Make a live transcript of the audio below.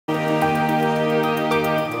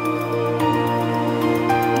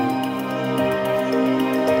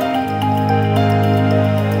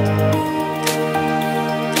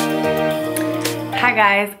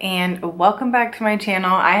guys, and welcome back to my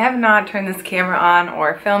channel. I have not turned this camera on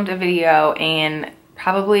or filmed a video in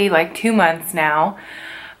probably like 2 months now,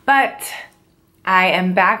 but I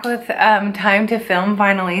am back with time to film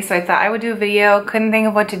finally. So I thought I would do a video, couldn't think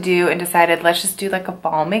of what to do, and decided let's just do like a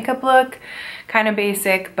fall makeup look. Kind of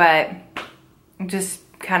basic, but just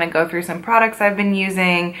kind of go through some products I've been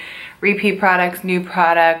using, repeat products, new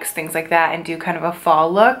products, things like that, and do kind of a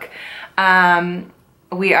fall look.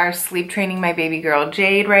 We are sleep training my baby girl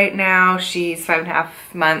Jade right now. She's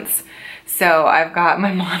 5.5 months. So I've got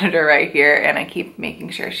my monitor right here and I keep making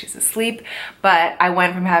sure she's asleep. But I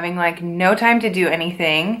went from having like no time to do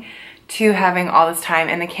anything to having all this time.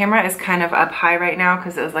 And the camera is kind of up high right now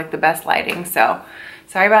because it was like the best lighting. So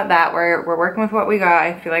sorry about that. We're working with what we got.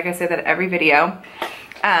 I feel like I say that every video.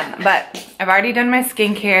 But I've already done my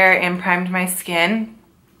skincare and primed my skin.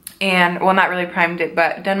 And, well, not really primed it,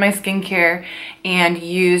 but done my skincare and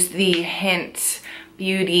used the Hynt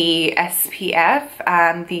Beauty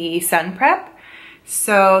SPF, the Sun Prep.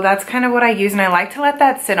 So that's kind of what I use, and I like to let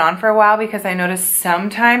that sit on for a while because I notice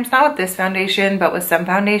sometimes, not with this foundation, but with some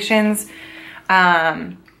foundations, if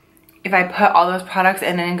I put all those products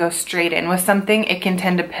in and go straight in with something, it can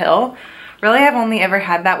tend to pill. Really, I've only ever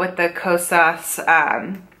had that with the Kosas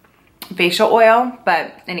facial oil,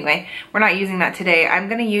 but anyway, we're not using that today. I'm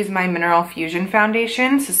gonna use my Mineral Fusion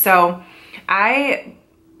foundations. So I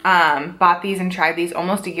bought these and tried these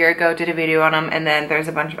almost a year ago, did a video on them, and then there's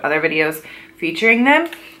a bunch of other videos featuring them,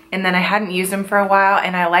 and then I hadn't used them for a while,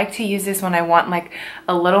 and I like to use this when I want like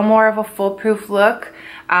a little more of a foolproof look.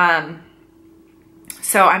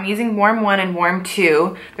 So I'm using Warm 1 and Warm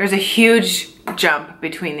 2. There's a huge jump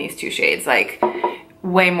between these two shades, like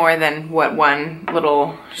way more than what one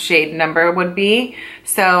little shade number would be.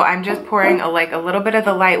 So I'm just pouring a little bit of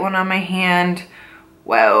the light one on my hand.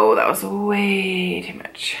 Whoa, that was way too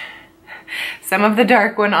much. Some of the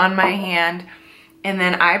dark one on my hand. And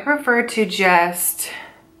then I prefer to just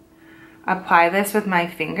apply this with my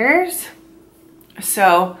fingers.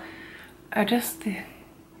 So I just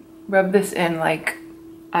rub this in like,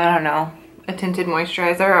 I don't know, a tinted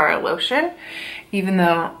moisturizer or a lotion, even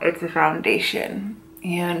though it's a foundation.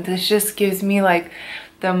 And this just gives me like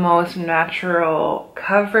the most natural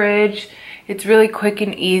coverage. It's really quick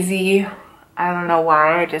and easy. I don't know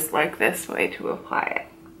why, I just like this way to apply it.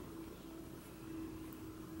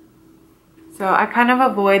 So I kind of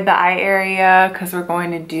avoid the eye area because we're going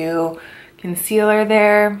to do concealer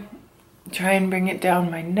there. Try and bring it down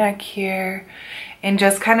my neck here and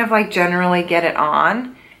just kind of like generally get it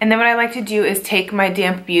on. And then what I like to do is take my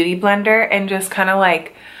damp beauty blender and just kind of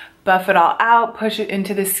like buff it all out, push it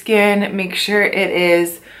into the skin, make sure it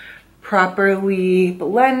is properly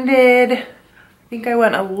blended. I think I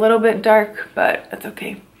went a little bit dark, but that's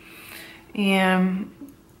okay. And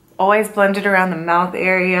always blend it around the mouth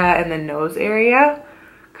area and the nose area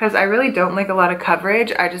because I really don't like a lot of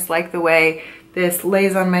coverage. I just like the way this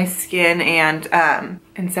lays on my skin and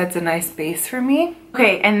sets a nice base for me.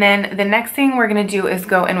 Okay, and then the next thing we're gonna do is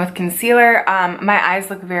go in with concealer. My eyes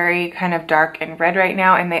look very kind of dark and red right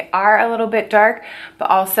now, and they are a little bit dark, but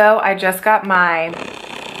also I just got my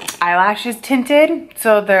eyelashes tinted,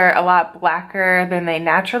 so they're a lot blacker than they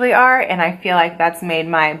naturally are, and I feel like that's made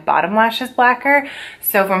my bottom lashes blacker.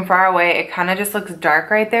 So from far away, it kind of just looks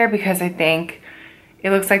dark right there because I think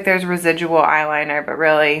it looks like there's residual eyeliner, but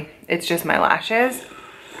really it's just my lashes.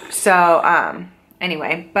 So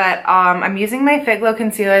anyway, but I'm using my Fitglow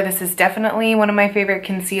Concealer. This is definitely one of my favorite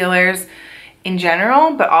concealers in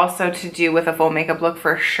general, but also to do with a full makeup look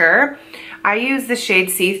for sure. I use the shade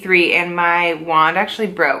C3 and my wand actually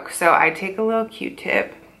broke. So I take a little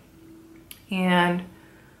Q-tip and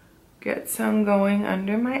get some going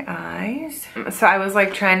under my eyes. So I was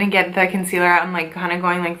like trying to get the concealer out and like kind of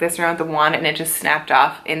going like this around the wand, and it just snapped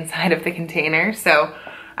off inside of the container. So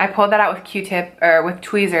I pulled that out with Q-tip or with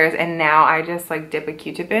tweezers, and now I just like dip a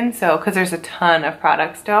Q-tip in. So, cause there's a ton of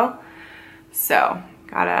product still. So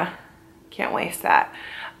can't waste that.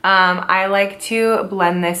 I like to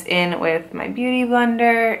blend this in with my beauty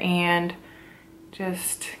blender and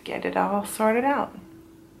just get it all sorted out.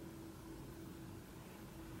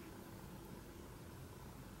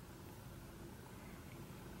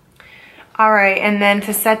 All right, and then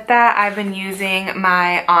to set that, I've been using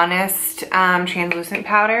my Honest translucent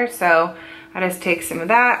powder. So I just take some of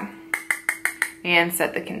that and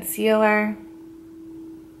set the concealer.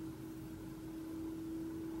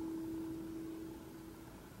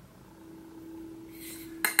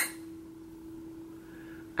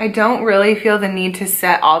 I don't really feel the need to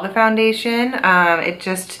set all the foundation. It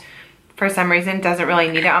just, for some reason, doesn't really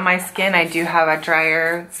need it on my skin. I do have a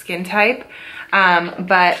drier skin type.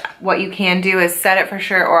 But what you can do is set it for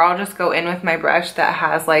sure, or I'll just go in with my brush that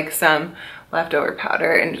has like some leftover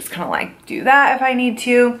powder and just kind of like do that if I need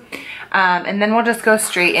to. And then we'll just go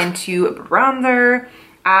straight into bronzer.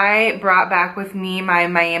 I brought back with me my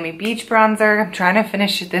Miami Beach bronzer. I'm trying to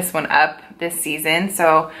finish this one up this season,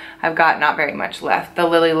 so I've got not very much left. The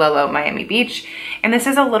Lolo Miami Beach. And this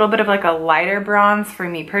is a little bit of like a lighter bronze for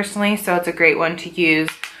me personally, so it's a great one to use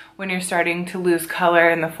when you're starting to lose color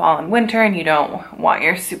in the fall and winter and you don't want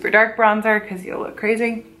your super dark bronzer because you'll look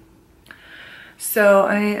crazy. So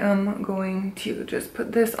I am going to just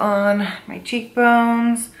put this on my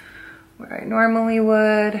cheekbones where I normally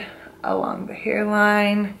would, along the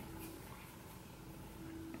hairline.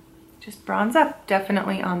 Just bronze up,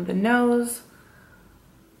 definitely on the nose.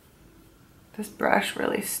 This brush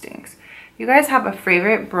really stinks. If you guys have a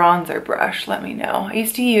favorite bronzer brush, let me know. I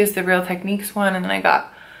used to use the Real Techniques one and then I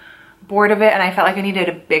got bored of it and I felt like I needed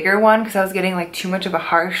a bigger one because I was getting like too much of a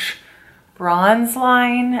harsh bronze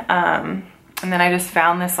line. And then I just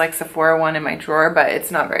found this like Sephora one in my drawer, but it's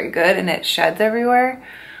not very good and it sheds everywhere,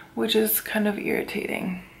 which is kind of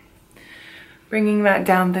irritating. Bringing that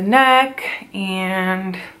down the neck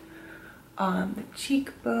and on the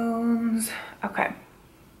cheekbones. Okay,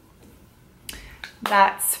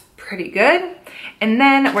 that's pretty good. And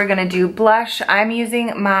then we're gonna do blush. I'm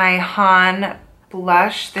using my Han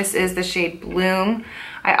blush. This is the shade Bloom.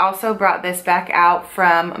 I also brought this back out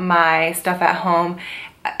from my Stuff at Home.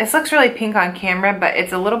 This looks really pink on camera, but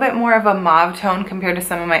it's a little bit more of a mauve tone compared to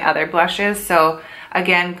some of my other blushes. So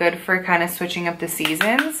again, good for kind of switching up the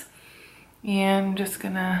seasons. And I'm just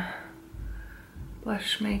gonna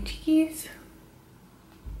blush my cheeks.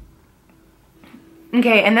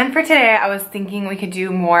 Okay, and then for today, I was thinking we could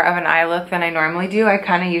do more of an eye look than I normally do. I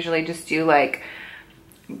kind of usually just do like,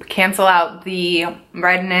 cancel out the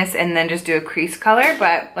redness and then just do a crease color,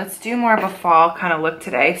 but let's do more of a fall kind of look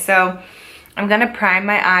today. So I'm gonna prime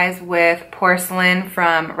my eyes with Porcelain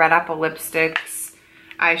from Red Apple Lipstick's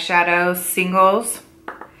eyeshadow singles.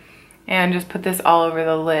 And just put this all over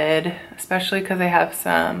the lid, especially because I have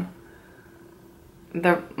some,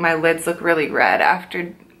 my lids look really red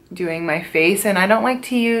after doing my face, and I don't like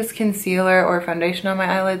to use concealer or foundation on my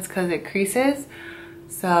eyelids because it creases.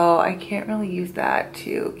 So I can't really use that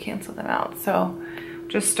to cancel them out. So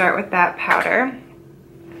just start with that powder.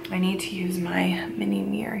 I need to use my mini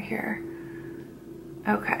mirror here.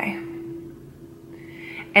 Okay.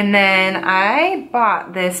 And then I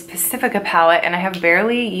bought this Pacifica palette and I have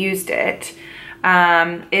barely used it.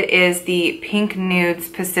 It is the Pink Nudes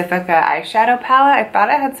Pacifica eyeshadow palette. I thought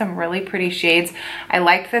it had some really pretty shades. I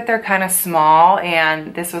liked that they're kind of small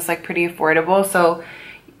and this was like pretty affordable. So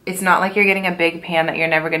it's not like you're getting a big pan that you're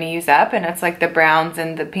never going to use up. And it's like the browns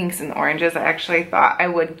and the pinks and the oranges I actually thought I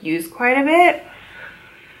would use quite a bit.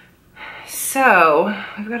 So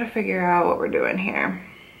we've got to figure out what we're doing here.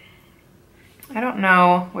 I don't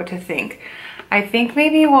know what to think. I think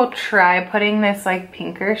maybe we'll try putting this like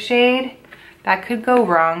pinker shade. That could go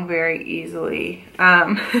wrong very easily.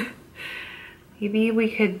 Maybe we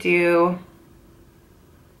could do,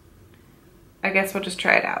 I guess we'll just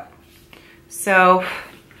try it out. So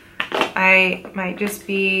I might just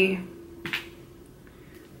be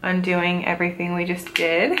undoing everything we just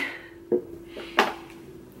did.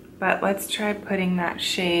 But let's try putting that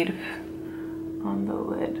shade on the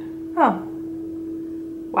lid. Oh.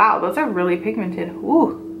 Wow, those are really pigmented.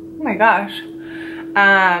 Ooh, oh my gosh.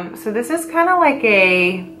 So this is kind of like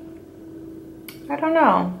a, I don't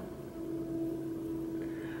know,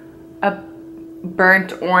 a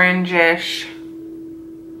burnt orangish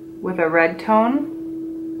with a red tone.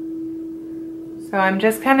 So I'm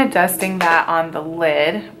just kind of dusting that on the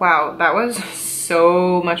lid. Wow, that was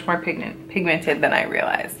so much more pigmented than I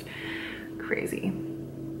realized. Crazy.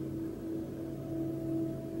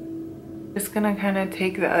 Just gonna kind of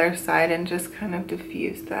take the other side and just kind of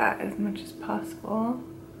diffuse that as much as possible.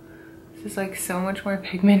 This is like so much more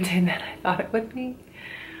pigmented than I thought it would be.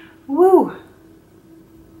 Woo!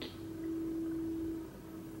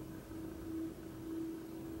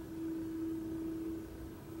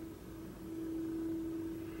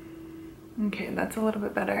 Okay, that's a little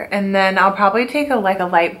bit better. And then I'll probably take a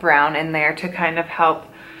light brown in there to kind of help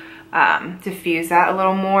diffuse that a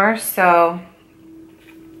little more. So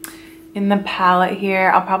in the palette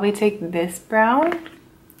here, I'll probably take this brown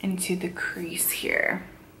into the crease here.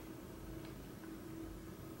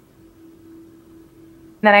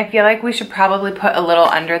 Then I feel like we should probably put a little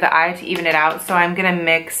under the eye to even it out. So I'm gonna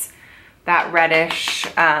mix that reddish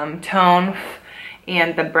tone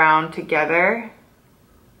and the brown together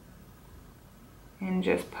and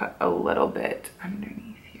just put a little bit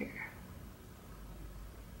underneath here.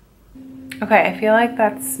 Okay, I feel like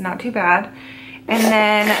that's not too bad. And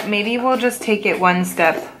then maybe we'll just take it one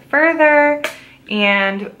step further,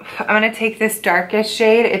 and I'm gonna take this darkest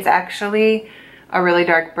shade. It's actually a really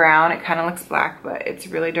dark brown. It kind of looks black, but it's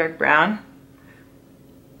really dark brown.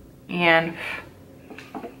 And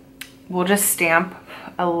we'll just stamp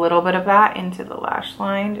a little bit of that into the lash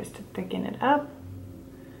line just to thicken it up.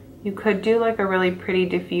 You could do like a really pretty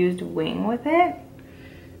diffused wing with it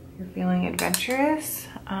if you're feeling adventurous.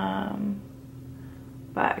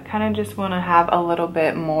 But I kind of just want to have a little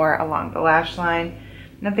bit more along the lash line.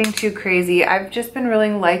 Nothing too crazy. I've just been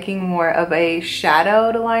really liking more of a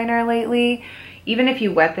shadowed liner lately. Even if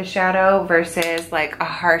you wet the shadow versus like a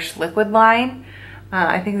harsh liquid line.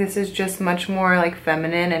 I think this is just much more like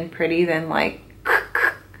feminine and pretty than like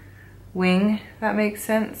wing, if that makes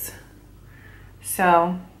sense.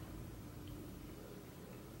 So,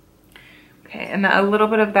 okay, and a little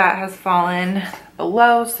bit of that has fallen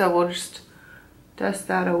below, so we'll just dust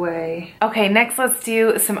that away. Okay, next let's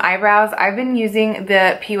do some eyebrows. I've been using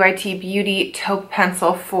the PYT Beauty Taupe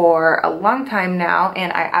Pencil for a long time now,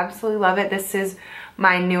 and I absolutely love it. This is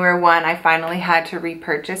my newer one. I finally had to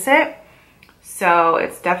repurchase it. So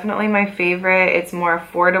it's definitely my favorite. It's more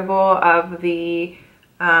affordable of the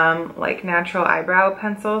like natural eyebrow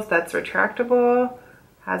pencils that's retractable,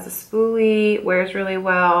 has a spoolie, wears really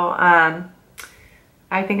well.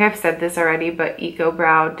 I think I've said this already, but Eco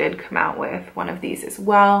Brow did come out with one of these as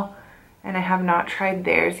well, and I have not tried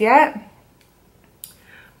theirs yet.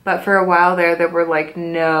 But for a while there were like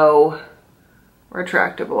no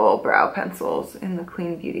retractable brow pencils in the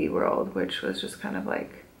clean beauty world, which was just kind of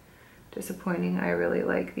like disappointing. I really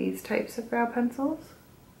like these types of brow pencils.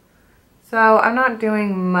 So I'm not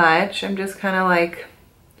doing much. I'm just kind of like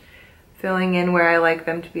filling in where I like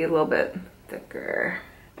them to be a little bit thicker.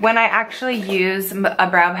 When I actually use a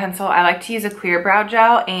brow pencil, I like to use a clear brow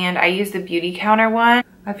gel, and I use the Beautycounter one.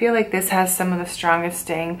 I feel like this has some of the strongest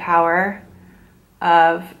staying power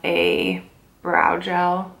of a brow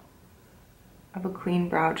gel, of a clean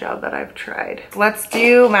brow gel that I've tried. Let's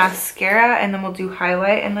do mascara, and then we'll do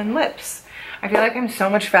highlight and then lips. I feel like I'm so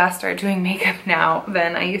much faster at doing makeup now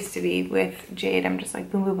than I used to be with Jade. I'm just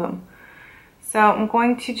like boom, boom, boom. So I'm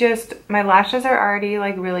going to just, my lashes are already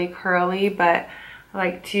like really curly, but I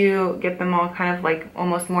like to get them all kind of like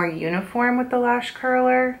almost more uniform with the lash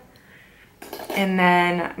curler. And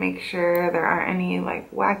then make sure there aren't any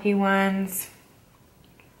like wacky ones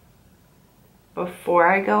before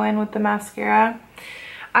I go in with the mascara.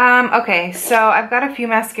 Okay, so I've got a few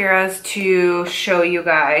mascaras to show you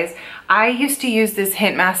guys. I used to use this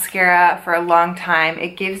Hynt mascara for a long time.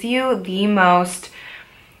 It gives you the most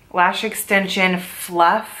lash extension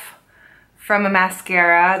fluff from a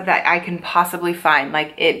mascara that I can possibly find.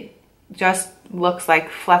 Like, it just looks like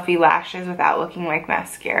fluffy lashes without looking like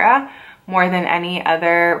mascara more than any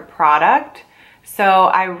other product. So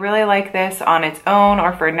I really like this on its own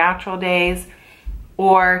or for natural days,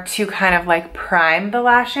 or to kind of like prime the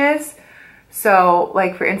lashes. So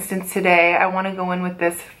like for instance today, I want to go in with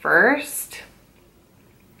this first.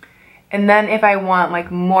 And then if I want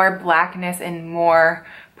like more blackness and more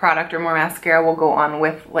product or more mascara, we'll go on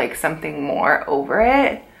with like something more over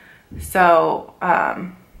it. So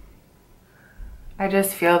I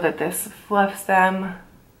just feel that this fluffs them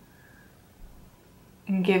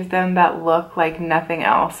and gives them that look like nothing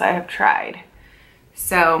else I have tried.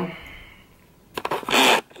 So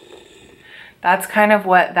that's kind of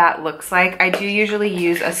what that looks like. I do usually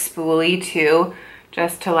use a spoolie too,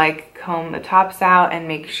 just to like comb the tops out and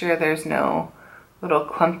make sure there's no little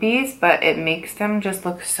clumpies, but it makes them just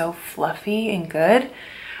look so fluffy and good.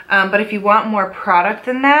 But if you want more product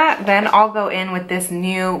than that, then I'll go in with this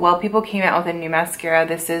new, well, people came out with a new mascara.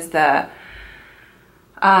 This is the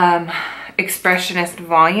Expressionist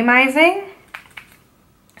Volumizing.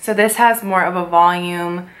 So this has more of a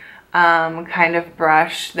volume kind of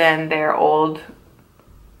brush than their old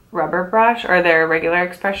rubber brush or their regular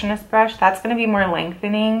Expressionist brush. That's going to be more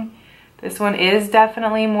lengthening. This one is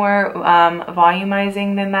definitely more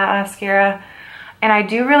volumizing than that mascara. And I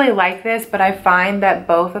do really like this, but I find that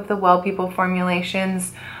both of the Well People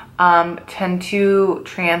formulations tend to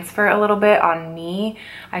transfer a little bit on me.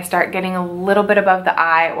 I start getting a little bit above the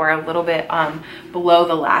eye or a little bit below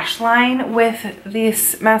the lash line with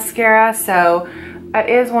this mascara. So that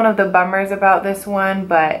is one of the bummers about this one,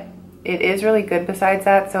 but it is really good besides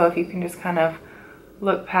that. So if you can just kind of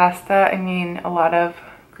look past that, I mean, a lot of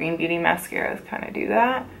green beauty mascaras kind of do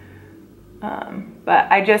that.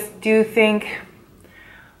 But I just do think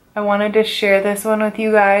I wanted to share this one with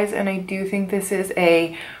you guys, and I do think this is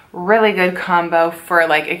a really good combo for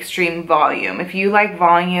like extreme volume. If you like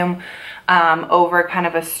volume, over kind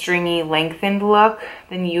of a stringy lengthened look,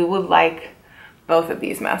 then you would like both of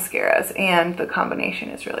these mascaras, and the combination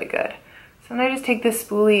is really good. So then I just take this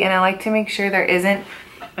spoolie and I like to make sure there isn't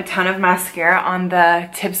a ton of mascara on the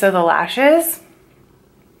tips of the lashes,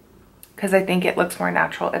 because I think it looks more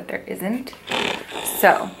natural if there isn't.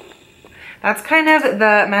 So that's kind of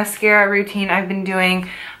the mascara routine I've been doing.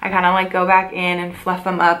 I kind of like go back in and fluff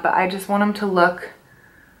them up, but I just want them to look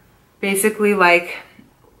basically like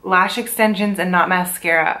lash extensions and not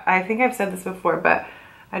mascara. I think I've said this before, but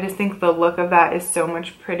I just think the look of that is so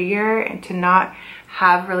much prettier, and to not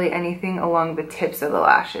have really anything along the tips of the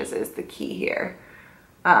lashes is the key here.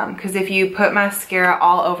 Because if you put mascara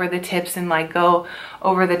all over the tips and like go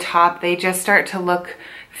over the top, they just start to look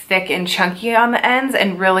thick and chunky on the ends,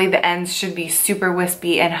 and really the ends should be super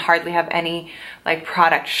wispy and hardly have any like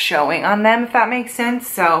product showing on them, if that makes sense.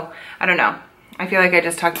 So I don't know. I feel like I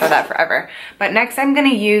just talked about that forever. But next I'm gonna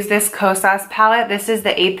use this Kosas palette. This is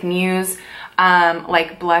the 8th Muse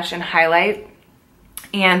like blush and highlight.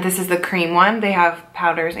 And this is the cream one. They have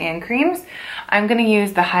powders and creams. I'm gonna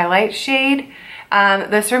use the highlight shade.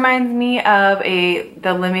 This reminds me of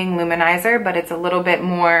the Limming Luminizer, but it's a little bit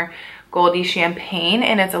more goldy champagne,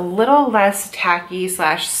 and it's a little less tacky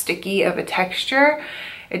 / sticky of a texture.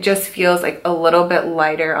 It just feels like a little bit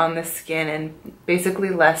lighter on the skin and basically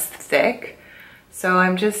less thick. So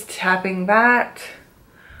I'm just tapping that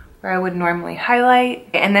where I would normally highlight.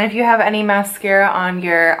 And then if you have any mascara on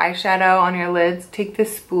your eyeshadow on your lids, take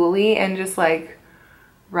this spoolie and just like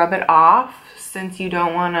rub it off, since you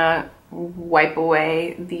don't want to wipe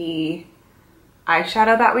away the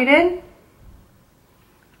eyeshadow that we did.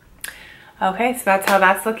 Okay, so that's how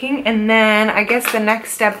that's looking. And then I guess the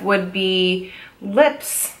next step would be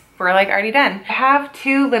lips. We're like already done. I have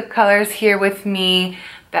 2 lip colors here with me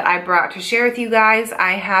that I brought to share with you guys.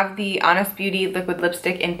 I have the Honest Beauty liquid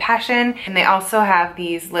lipstick in Passion, and they also have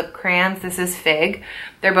these lip crayons. This is Fig.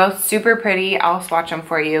 They're both super pretty. I'll swatch them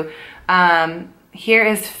for you. Here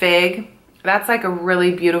is Fig. That's like a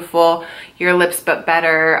really beautiful Your Lips But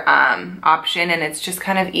Better option, and it's just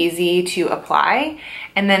kind of easy to apply.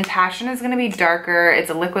 And then Passion is gonna be darker. It's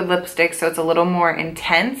a liquid lipstick, so it's a little more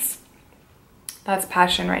intense. That's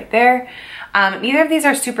Passion right there. Neither of these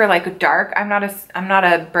are super like dark. I'm not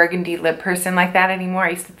a burgundy lip person like that anymore.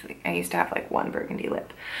 I used to have like one burgundy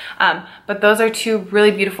lip. But those are 2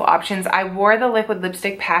 really beautiful options. I wore the liquid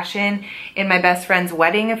lipstick Passion in my best friend's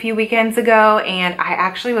wedding a few weekends ago, and I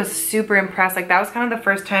actually was super impressed. Like that was kind of the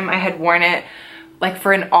first time I had worn it like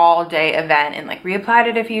for an all-day event, and like reapplied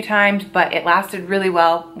it a few times, but it lasted really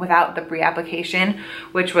well without the pre-application,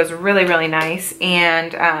 which was really, really nice.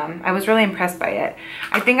 And I was really impressed by it.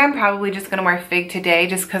 I think I'm probably just gonna wear Fig today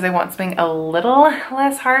just because I want something a little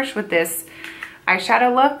less harsh with this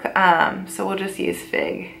eyeshadow look. So we'll just use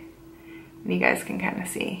Fig, and you guys can kind of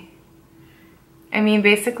see. I mean,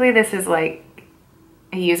 basically this is like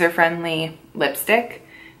a user-friendly lipstick,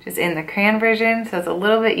 just in the crayon version, so it's a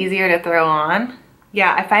little bit easier to throw on.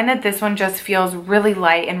 Yeah, I find that this one just feels really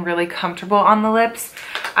light and really comfortable on the lips.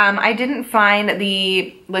 I didn't find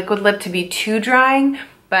the liquid lip to be too drying,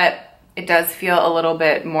 but it does feel a little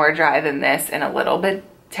bit more dry than this and a little bit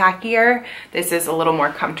tackier. This is a little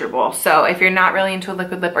more comfortable. So if you're not really into a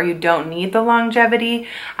liquid lip or you don't need the longevity,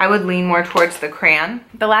 I would lean more towards the crayon.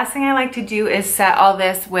 The last thing I like to do is set all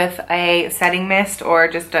this with a setting mist or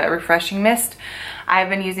just a refreshing mist. I've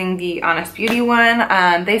been using the Honest Beauty one.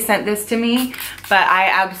 They sent this to me, but I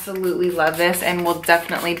absolutely love this and will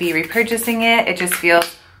definitely be repurchasing it. It just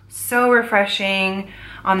feels so refreshing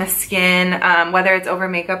on the skin, whether it's over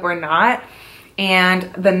makeup or not. And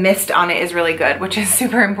the mist on it is really good, which is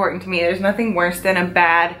super important to me. There's nothing worse than a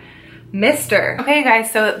bad mister. Okay guys,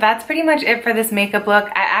 so that's pretty much it for this makeup look.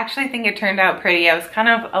 I actually think it turned out pretty. I was kind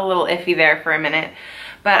of a little iffy there for a minute,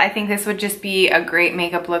 but I think this would just be a great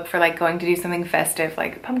makeup look for like going to do something festive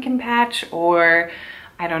like a pumpkin patch, or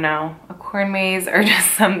I don't know, a corn maze, or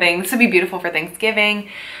just something. This would be beautiful for Thanksgiving.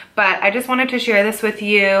 But I just wanted to share this with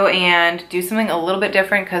you and do something a little bit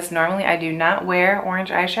different, because normally I do not wear orange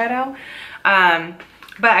eyeshadow.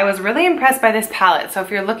 But I was really impressed by this palette. So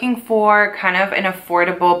if you're looking for kind of an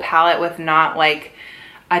affordable palette with not like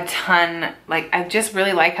a ton, like I just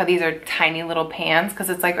really like how these are tiny little pans, because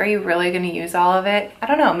it's like, are you really going to use all of it? I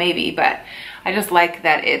don't know, maybe, but I just like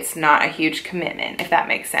that it's not a huge commitment, if that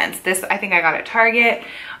makes sense. This I think I got at Target.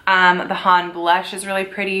 The Han blush is really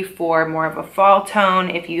pretty for more of a fall tone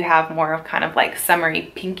if you have more of kind of like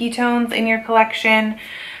summery pinky tones in your collection.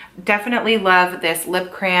 Definitely love this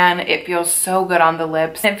lip crayon. It feels so good on the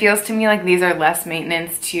lips. It feels to me like these are less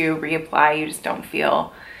maintenance to reapply. You just don't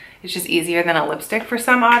feel It's just easier than a lipstick for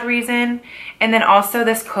some odd reason. And then also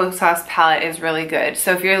this Kosas palette is really good.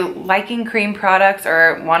 So if you're liking cream products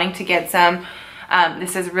or wanting to get some,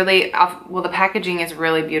 this is really, well, the packaging is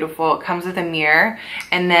really beautiful. It comes with a mirror,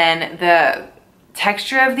 and then the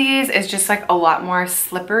texture of these is just like a lot more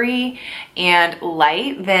slippery and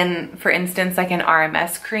light than, for instance, like an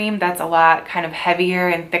RMS cream that's a lot kind of heavier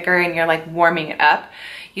and thicker, and you're like warming it up.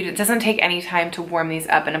 It doesn't take any time to warm these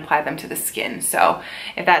up and apply them to the skin. So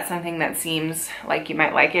if that's something that seems like you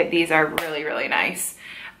might like it, these are really, really nice.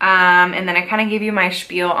 And then I kind of gave you my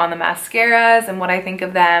spiel on the mascaras and what I think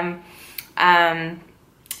of them.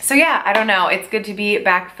 So yeah, I don't know. It's good to be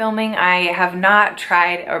back filming. I have not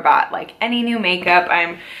tried or bought like any new makeup.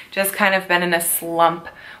 I'm just kind of been in a slump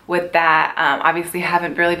with that. Obviously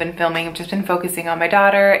haven't really been filming. I've just been focusing on my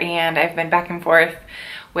daughter, and I've been back and forth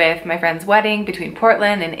with my friend's wedding between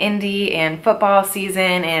Portland and Indy, and football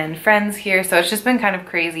season and friends here. So it's just been kind of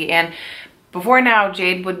crazy. And before now,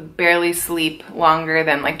 Jade would barely sleep longer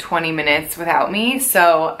than like 20 minutes without me.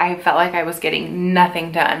 So I felt like I was getting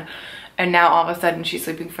nothing done. And now all of a sudden she's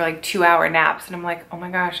sleeping for like 2-hour naps. And I'm like, oh my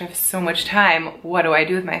gosh, I have so much time. What do I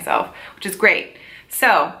do with myself? Which is great.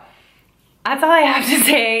 So that's all I have to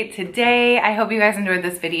say today. I hope you guys enjoyed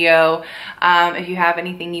this video. If you have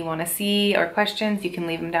anything you want to see or questions, you can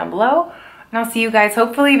leave them down below. And I'll see you guys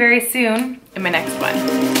hopefully very soon in my next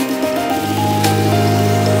one.